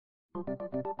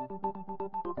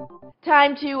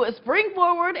Time to spring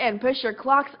forward and push your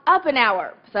clocks up an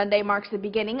hour. Sunday marks the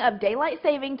beginning of daylight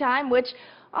saving time, which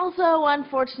also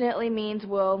unfortunately means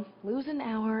we'll lose an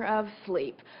hour of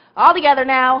sleep. All together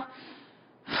now.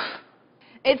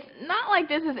 It's not like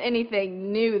this is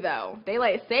anything new, though.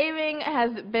 Daylight saving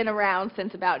has been around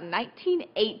since about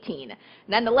 1918.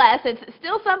 Nonetheless, it's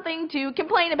still something to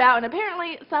complain about and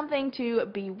apparently something to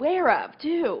beware of,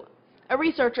 too. A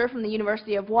researcher from the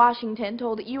University of Washington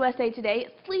told USA Today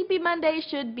Sleepy Monday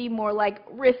should be more like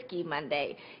Risky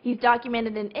Monday. He's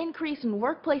documented an increase in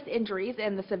workplace injuries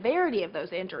and the severity of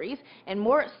those injuries, and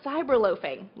more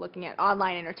cyberloafing, looking at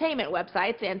online entertainment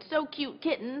websites and so cute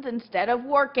kittens instead of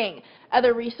working.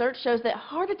 Other research shows that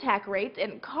heart attack rates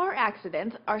and car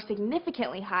accidents are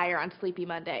significantly higher on Sleepy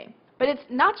Monday. But it's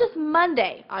not just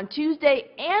Monday. On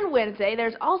Tuesday and Wednesday,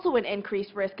 there's also an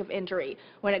increased risk of injury.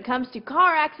 When it comes to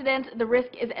car accidents, the risk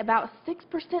is about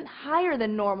 6% higher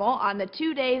than normal on the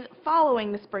 2 days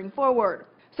following the spring forward.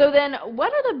 So then,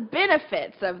 what are the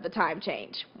benefits of the time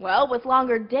change? Well, with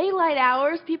longer daylight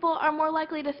hours, people are more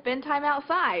likely to spend time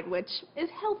outside, which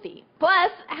is healthy. Plus,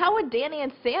 how would Danny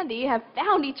and Sandy have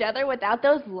found each other without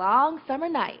those long summer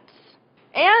nights?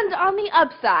 And on the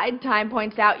upside, Time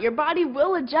points out your body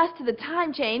will adjust to the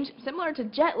time change, similar to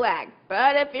jet lag.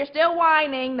 But if you're still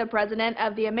whining, the president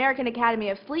of the American Academy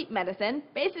of Sleep Medicine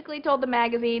basically told the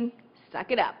magazine,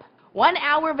 suck it up. 1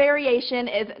 hour variation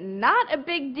is not a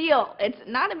big deal. It's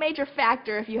not a major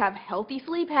factor if you have healthy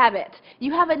sleep habits.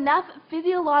 You have enough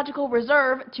physiological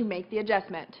reserve to make the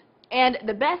adjustment. And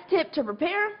the best tip to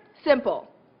prepare? Simple.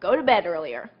 Go to bed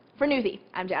earlier. For Newsy,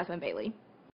 I'm Jasmine Bailey.